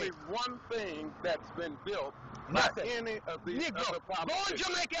economy. Tell me one thing that's been built nothing. by any of these other politicians. Go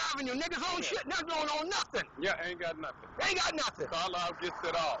on Jamaica Avenue. Niggas own shit. Niggas don't own nothing. Yeah, ain't got nothing. Ain't got nothing. Carlisle gets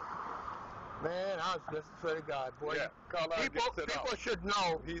it all. Man, I was just swear to God, boy. Yeah, Carlisle gets it all. People should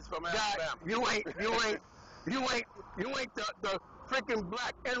know he's from that Alabama. you ain't the freaking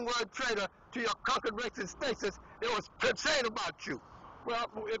black N-word traitor to your conquered race and states. It was saying about you. Well,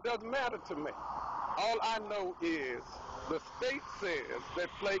 it doesn't matter to me. All I know is the state says that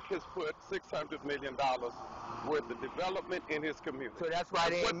Flake has put $600 million worth of development in his community. So that's why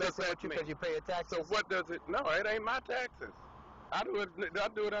they ain't messing with you because you pay your taxes? So what does it? No, it ain't my taxes. I do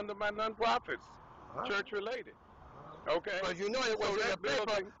it under my non-profits, church related. Okay. Because you know it was in the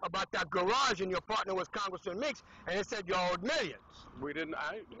paper about that garage and your partner was Congressman Meeks, and it said you owed millions. We didn't.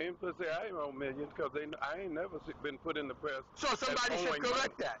 I ain't owe millions because I ain't never been put in the press. So somebody should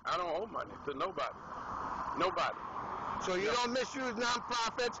correct that. I don't owe money to nobody. Nobody. So you don't misuse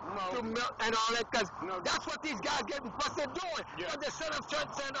non-profits and all that, because that's what these guys getting busted doing. Yeah. So they set up church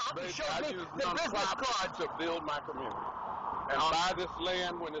center up and show me the business cards to build my community. And buy this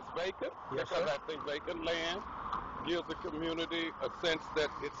land when it's vacant, because I think vacant land gives the community a sense that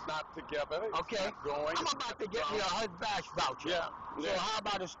it's not together. It's not going. I'm about to get me a HUD bash voucher. Yeah. So how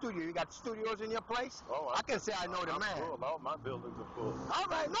about a studio? You got studios in your place? Oh, I can say I know the man. Full. All my buildings are full. All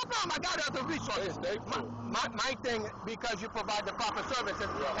right, no problem. I got other resources. They full. My thing, because you provide the proper services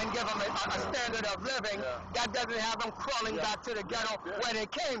and give them a standard of living, that doesn't have them crawling back to the ghetto where they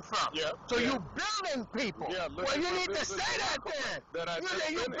came from. So you building people. Well, you need to say that then.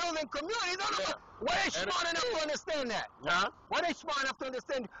 You building communities. Why they smart enough to understand that? Why they smart enough to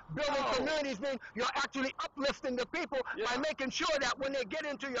understand building communities means you're actually uplifting the people by making sure that when they get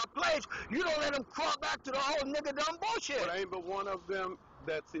into your place, you don't let them crawl back to the whole nigga dumb bullshit. But ain't but one of them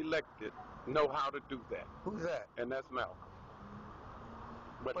that's elected know how to do that. Who's that? And that's Malcolm.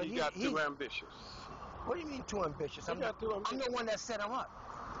 But he got too ambitious. What do you mean too ambitious? I'm the one that set him up.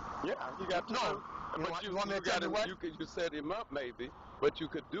 Yeah, he got too ambitious. But you want me to tell you what? You set him up maybe, but you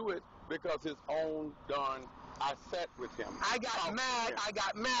could do it because his own darn. I sat with him. I got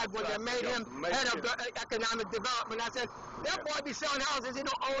mad when they made him head of the economic development. I said, that boy be selling houses. He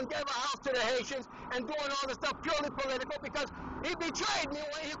don't own, gave a house to the Haitians and doing all this stuff purely political because he betrayed me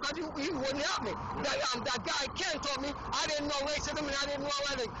because he wouldn't help me. That guy Ken told me I didn't know racism and I didn't know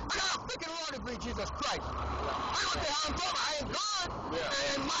anything. I got a freaking law degree, Jesus Christ. I don't know how I'm talking. I ain't gone.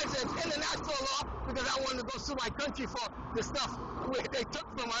 And mine says international law because I wanted to go sue my country for the stuff they took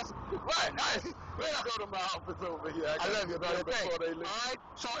from us. Right. Let's go to my office over here. I love you, brother. Before they leave. All right.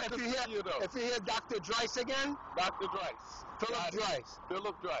 So if you hear Dr. Drice again, Dr. Drice, Philip Drice.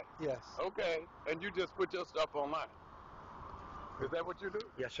 Philip Drice. Yes. Okay. And you just put your stuff online. Is that what you do?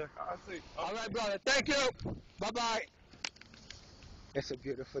 Yes, sir. I see. Okay. All right, brother. Thank you. Bye-bye. It's a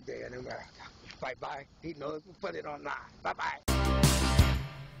beautiful day in America. Bye-bye. He knows we put it online. Bye-bye. The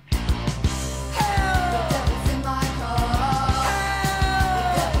devil's in my car.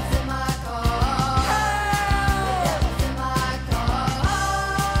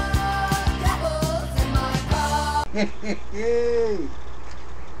 Hey,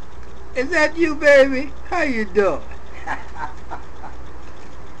 is that you, baby? How you doing?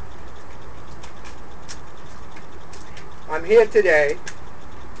 I'm here today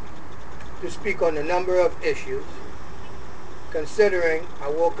to speak on a number of issues, considering I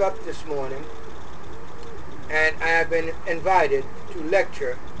woke up this morning and I have been invited to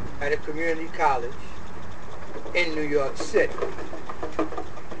lecture at a community college in New York City.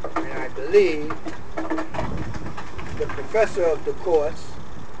 And I believe the professor of the course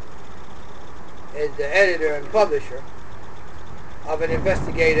is the editor and publisher of an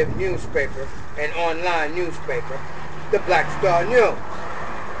investigative newspaper, an online newspaper, the Black Star News.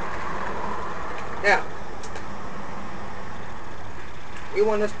 Now, we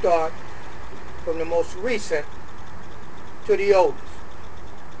want to start from the most recent to the oldest.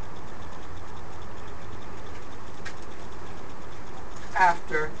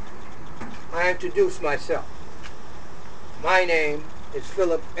 After I introduce myself, my name is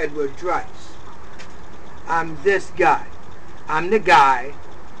Philip Edward Drice. I'm this guy. I'm the guy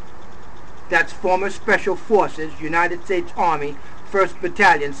that's former Special Forces, United States Army, 1st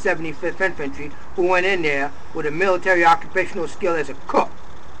Battalion, 75th Infantry, who went in there with a military occupational skill as a cook.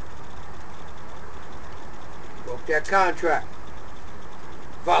 Broke their contract.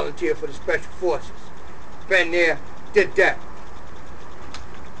 Volunteered for the Special Forces. Been there, did that.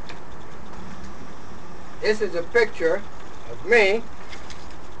 This is a picture of me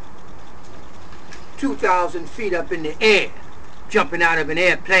 2,000 feet up in the air, jumping out of an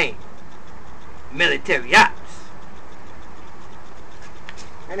airplane. Military ops.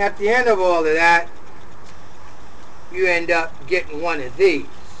 And at the end of all of that, you end up getting one of these.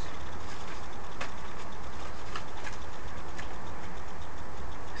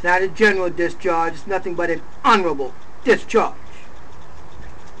 It's not a general discharge, it's nothing but an honorable discharge.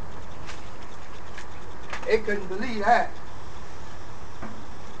 They couldn't believe that.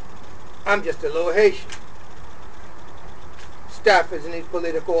 I'm just a little Haitian. Staffers in these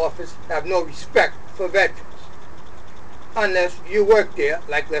political offices have no respect for veterans. Unless you work there,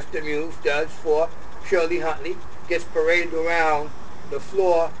 like Lester Muse does for Shirley Huntley, gets paraded around the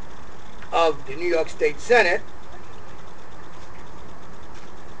floor of the New York State Senate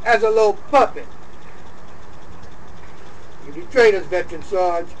as a little puppet. You betrayed us, veteran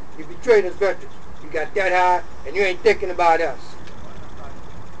Sarge. You betrayed us, veterans. You got that high, and you ain't thinking about us.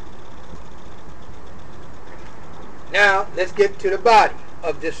 Now, let's get to the body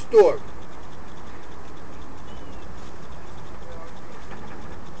of this story.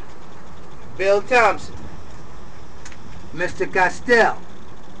 Bill Thompson, Mr. Castell,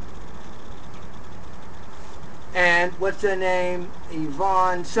 and what's her name?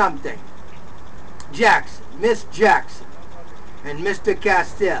 Yvonne something. Jackson, Miss Jackson, and Mr.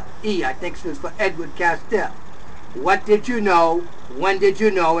 Castell. I think this was for Edward Castell. What did you know? When did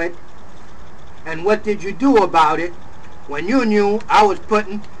you know it? And what did you do about it when you knew I was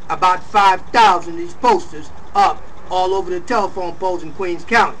putting about 5,000 of these posters up all over the telephone poles in Queens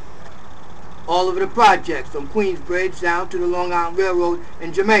County? All over the projects, from Queensbridge down to the Long Island Railroad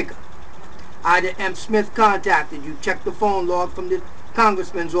in Jamaica. Ida M. Smith contacted you. Check the phone log from the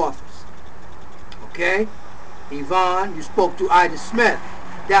congressman's office. Okay? Yvonne, you spoke to Ida Smith.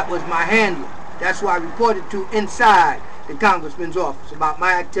 That was my handler. That's who I reported to inside the congressman's office about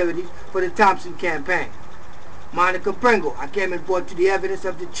my activities for the Thompson campaign. Monica Pringle, I came and brought you the evidence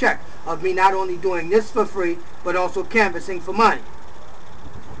of the check of me not only doing this for free, but also canvassing for money.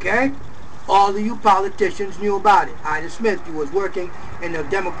 Okay? All of you politicians knew about it. Ida Smith, you was working in the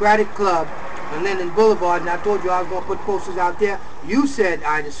Democratic Club on Linden Boulevard, and I told you I was going to put posters out there. You said,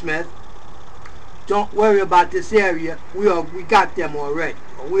 Ida Smith, don't worry about this area. We got them already.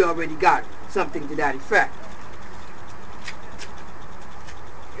 Or we already got something to that effect.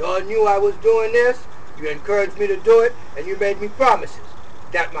 You all knew I was doing this. You encouraged me to do it, and you made me promises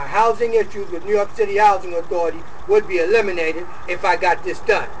that my housing issues with New York City Housing Authority would be eliminated if I got this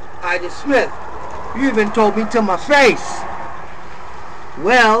done. Ida Smith, you even told me to my face.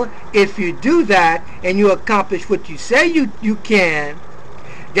 Well, if you do that and you accomplish what you say you can,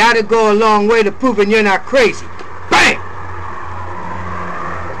 that'll go a long way to proving you're not crazy. Bang!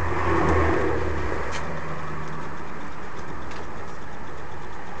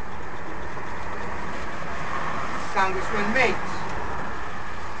 Congressman Meeks.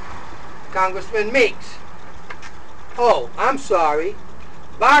 Congressman Meeks. Oh, I'm sorry.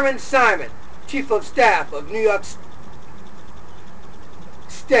 Byron Simon, Chief of Staff of New York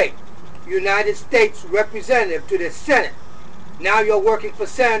State, United States Representative to the Senate. Now you're working for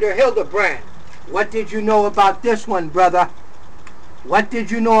Senator Hildebrand. What did you know about this one, brother? What did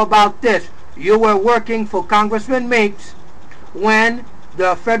you know about this? You were working for Congressman Meeks when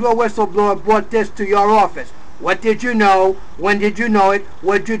the federal whistleblower brought this to your office. What did you know? When did you know it?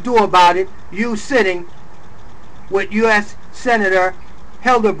 What did you do about it? You sitting with U.S. Senator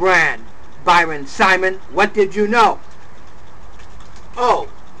Hildebrand. Byron Simon, what did you know? Oh,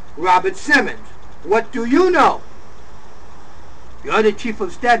 Robert Simmons, what do you know? You're the Chief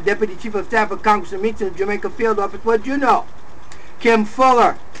of Staff, Deputy Chief of Staff of Congressman Meeks in the Jamaica Field Office. What do you know? Kim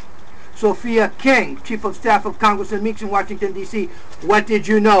Fuller, Sophia King, Chief of Staff of Congressman Meeks in Washington, D.C. What did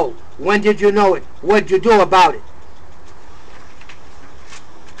you know? When did you know it? What did you do about it?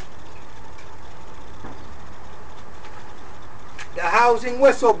 The housing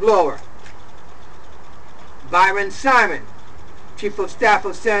whistleblower, Byron Simon, Chief of Staff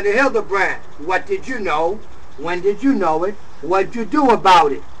of Senator Hildebrand. What did you know? When did you know it? What did you do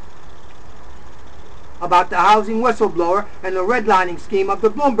about it? About the housing whistleblower and the redlining scheme of the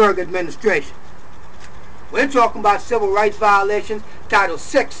Bloomberg administration. We're talking about civil rights violations, Title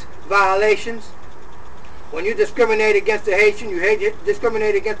VI violations. When you discriminate against the Haitian, you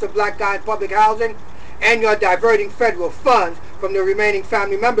discriminate against the black guy in public housing, and you're diverting federal funds from the remaining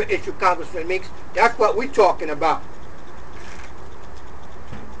family member issue, Congressman Meeks. That's what we're talking about.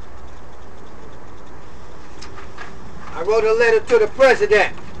 I wrote a letter to the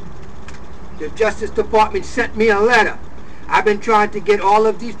president. The Justice Department sent me a letter. I've been trying to get all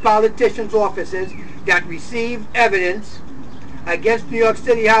of these politicians' offices that received evidence against New York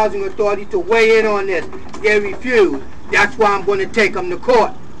City Housing Authority to weigh in on this. They refused. That's why I'm going to take them to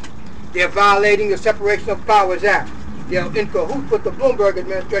court. They're violating the Separation of Powers Act. They're in cahoots with the Bloomberg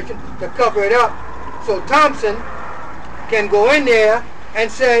administration to cover it up. So Thompson can go in there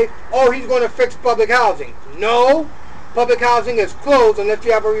and say, oh, he's going to fix public housing. No, public housing is closed unless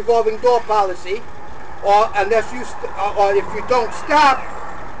you have a revolving door policy, or unless you, or if you don't stop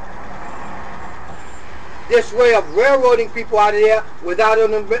this way of railroading people out of there without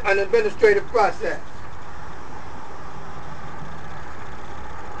an administrative process.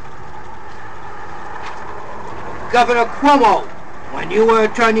 Governor Cuomo, when you were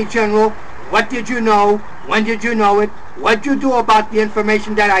Attorney General, what did you know? When did you know it? What did you do about the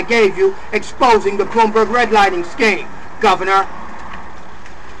information that I gave you exposing the Bloomberg redlining scheme, Governor?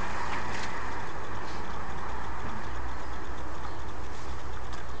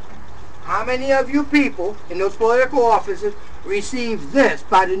 How many of you people in those political offices received this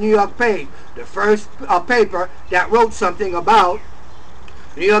by the New York Page, the first paper that wrote something about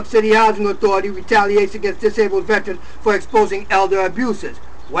New York City Housing Authority retaliates against disabled veterans for exposing elder abuses?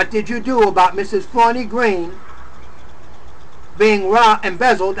 What did you do about Mrs. Fawny Green being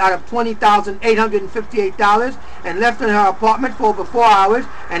embezzled out of $20,858 and left in her apartment for over 4 hours,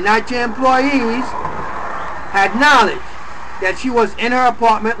 and NYCHA employees had knowledge that she was in her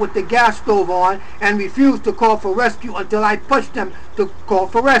apartment with the gas stove on and refused to call for rescue until I pushed them to call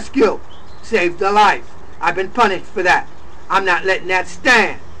for rescue? Saved her life. I've been punished for that. I'm not letting that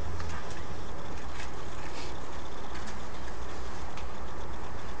stand.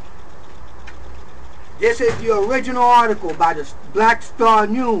 This is the original article by the Black Star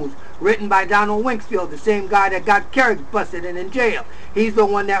News, written by Donald Winkfield, the same guy that got Kerrick busted and in jail. He's the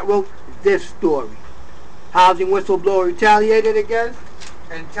one that wrote this story. Housing whistleblower retaliated against,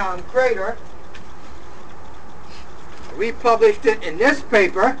 and Tom Crater republished it in this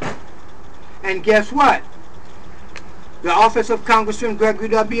paper, and guess what? The office of Congressman Gregory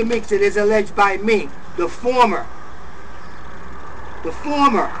W. Meeks, it is alleged by me, the former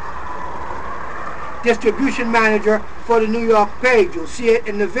distribution manager for the New York Page. You'll see it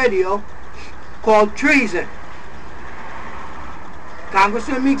in the video called Treason.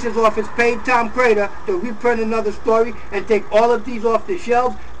 Congressman Meeks' office paid Tom Crater to reprint another story and take all of these off the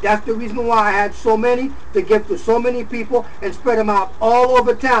shelves. That's the reason why I had so many to give to so many people and spread them out all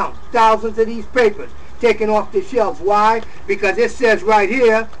over town. Thousands of these papers taken off the shelves. Why? Because it says right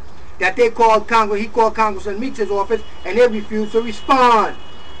here that he called Congressman Meeks' office and they refused to respond.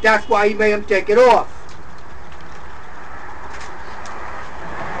 That's why he made him take it off.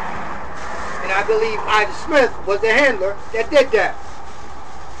 And I believe Ida Smith was the handler that did that.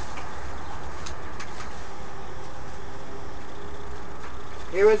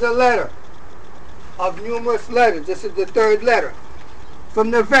 Here is a letter of numerous letters. This is the third letter from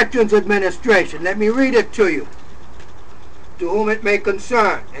the Veterans Administration. Let me read it to you. To whom it may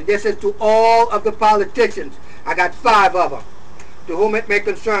concern. And this is to all of the politicians. I got 5 of them. To whom it may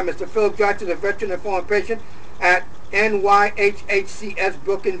concern, Mr. Philip Drice is a veteran and former patient at NYHHCS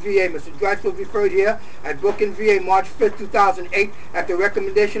Brooklyn, VA. Mr. Drice was referred here at Brooklyn, VA, March 5, 2008, at the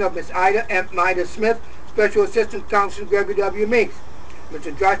recommendation of Ms. Ida Smith, Special Assistant Congressman Gregory W. Meeks.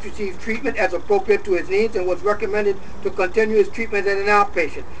 Mr. Drice received treatment as appropriate to his needs and was recommended to continue his treatment as an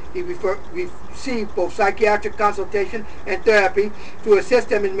outpatient. He received both psychiatric consultation and therapy to assist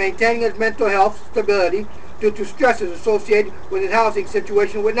him in maintaining his mental health stability due to stresses associated with his housing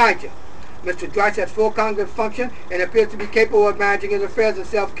situation with NYCHA. Mr. Drice has full cognitive function and appears to be capable of managing his affairs and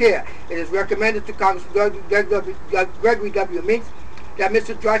self-care. It is recommended to Congressman Gregory W. Meeks that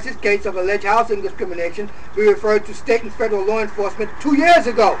Mr. Drice's case of alleged housing discrimination be referred to state and federal law enforcement 2 years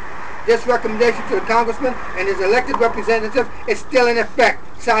ago. This recommendation to the congressman and his elected representative is still in effect,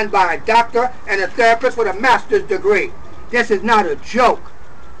 signed by a doctor and a therapist with a master's degree. This is not a joke.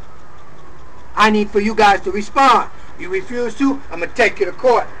 I need for you guys to respond. You refuse to, I'm going to take you to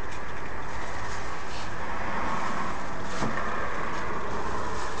court.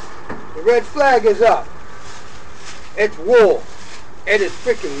 The red flag is up. It's wool. It is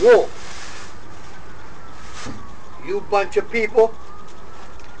freaking wool. You bunch of people,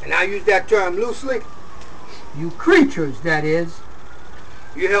 and I use that term loosely, you creatures, that is,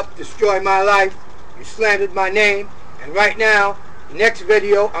 you helped destroy my life, you slandered my name, and right now, next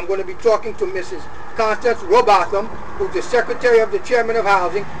video, I'm going to be talking to Mrs. Constance Robotham, who's the Secretary of the Chairman of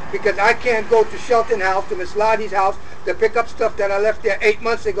Housing, because I can't go to Shelton House, to Miss Lottie's house, to pick up stuff that I left there 8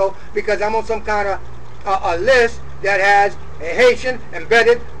 months ago, because I'm on some kind of a list that has a Haitian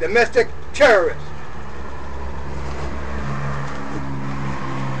embedded domestic terrorist.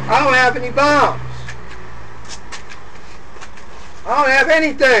 I don't have any bombs. I don't have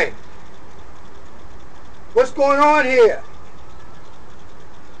anything. What's going on here?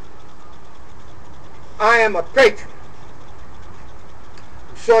 I am a patriot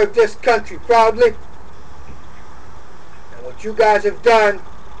who served this country proudly, and what you guys have done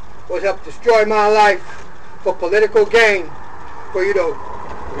was help destroy my life for political gain, for you to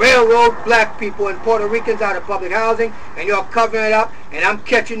railroad black people and Puerto Ricans out of public housing, and y'all covering it up, and I'm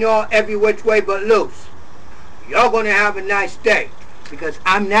catching y'all every which way but loose. Y'all gonna have a nice day, because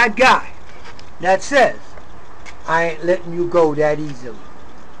I'm that guy that says I ain't letting you go that easily.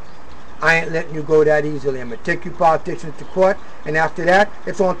 I ain't letting you go that easily. I'm going to take you politicians to court, and after that,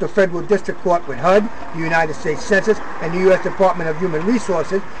 it's on to federal district court with HUD, the United States Census, and the U.S. Department of Human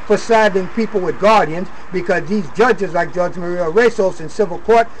Resources for saddling people with guardians, because these judges like Judge Maria Resos in civil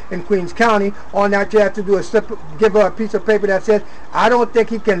court in Queens County, all that you have to do is give her a piece of paper that says, I don't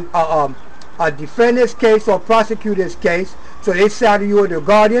think he can defend his case or prosecute his case, so they saddle you with a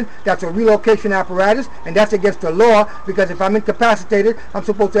guardian. That's a relocation apparatus, and that's against the law, because if I'm incapacitated, I'm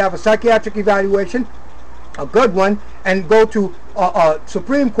supposed to have a psychiatric evaluation, a good one, and go to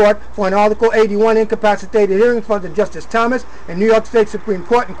Supreme Court for an Article 81 incapacitated hearing in front of Justice Thomas in New York State Supreme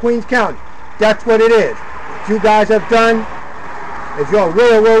Court in Queens County. That's what it is. What you guys have done is you're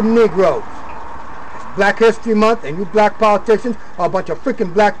railroading Negroes. It's Black History Month, and you black politicians are a bunch of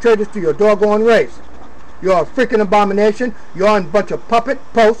freaking black traitors to your doggone race. You're a freaking abomination. You're a bunch of puppet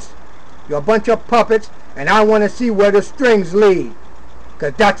posts. You're a bunch of puppets, and I want to see where the strings lead,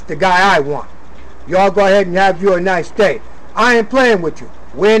 because that's the guy I want. Y'all go ahead and have you a nice day. I ain't playing with you.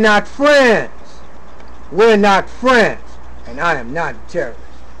 We're not friends. We're not friends. And I am not a terrorist.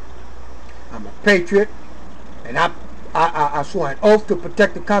 I'm a patriot, and I swore an oath to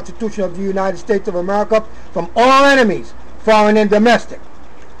protect the Constitution of the United States of America from all enemies, foreign and domestic.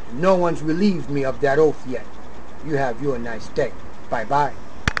 No one's relieved me of that oath yet. You have you a nice day. Bye-bye.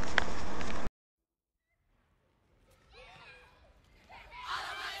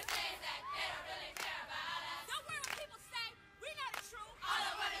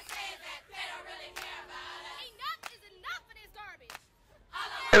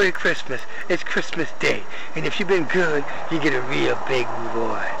 Merry Christmas. It's Christmas Day, and if you've been good, you get a real big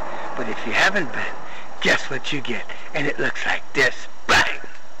reward. But if you haven't been, guess what you get? And it looks like this. Bang!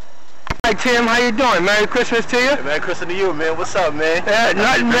 Hi Tim, how you doing? Merry Christmas to you. Hey, Merry Christmas to you, man. What's up, man?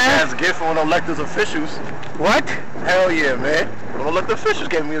 Nothing, man. Big ass gift from one of the elected officials. What? Hell yeah, man. One of the elected officials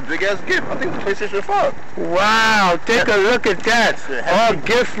gave me a big ass gift. I think it's PlayStation 5. Wow, take a look at that. Shit, all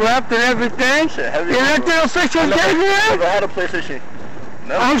gift wrapped and everything. Shit, heavy. The elected officials gave you that? I had a PlayStation.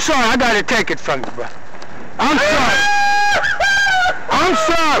 No. I'm sorry, I gotta take it from you, bro. I'm sorry. I'm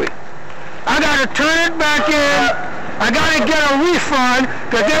sorry. I gotta turn it back in. I gotta get a refund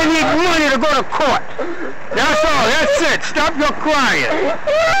because they need money to go to court. That's all. That's it. Stop your crying.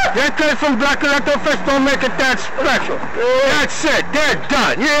 Just because some black elected officials don't make it that special. That's it. They're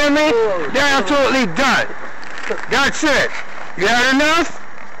done. You hear me? They're absolutely done. That's it. You had enough?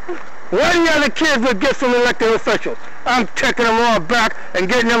 What do the other kids would get from elected officials? I'm taking them all back and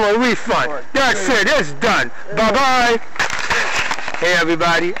getting them a refund. That's it. It's done. Bye-bye. Hey,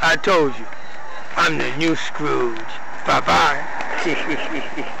 everybody. I told you. I'm the new Scrooge. Bye-bye.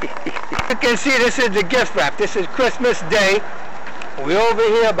 You can see this is the gift wrap. This is Christmas Day. We're over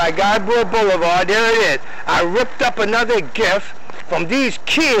here by Guybrook Boulevard. There it is. I ripped up another gift from these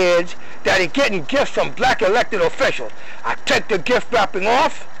kids that are getting gifts from black elected officials. I take the gift wrapping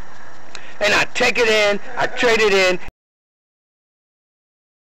off, and I take it in, I trade it in,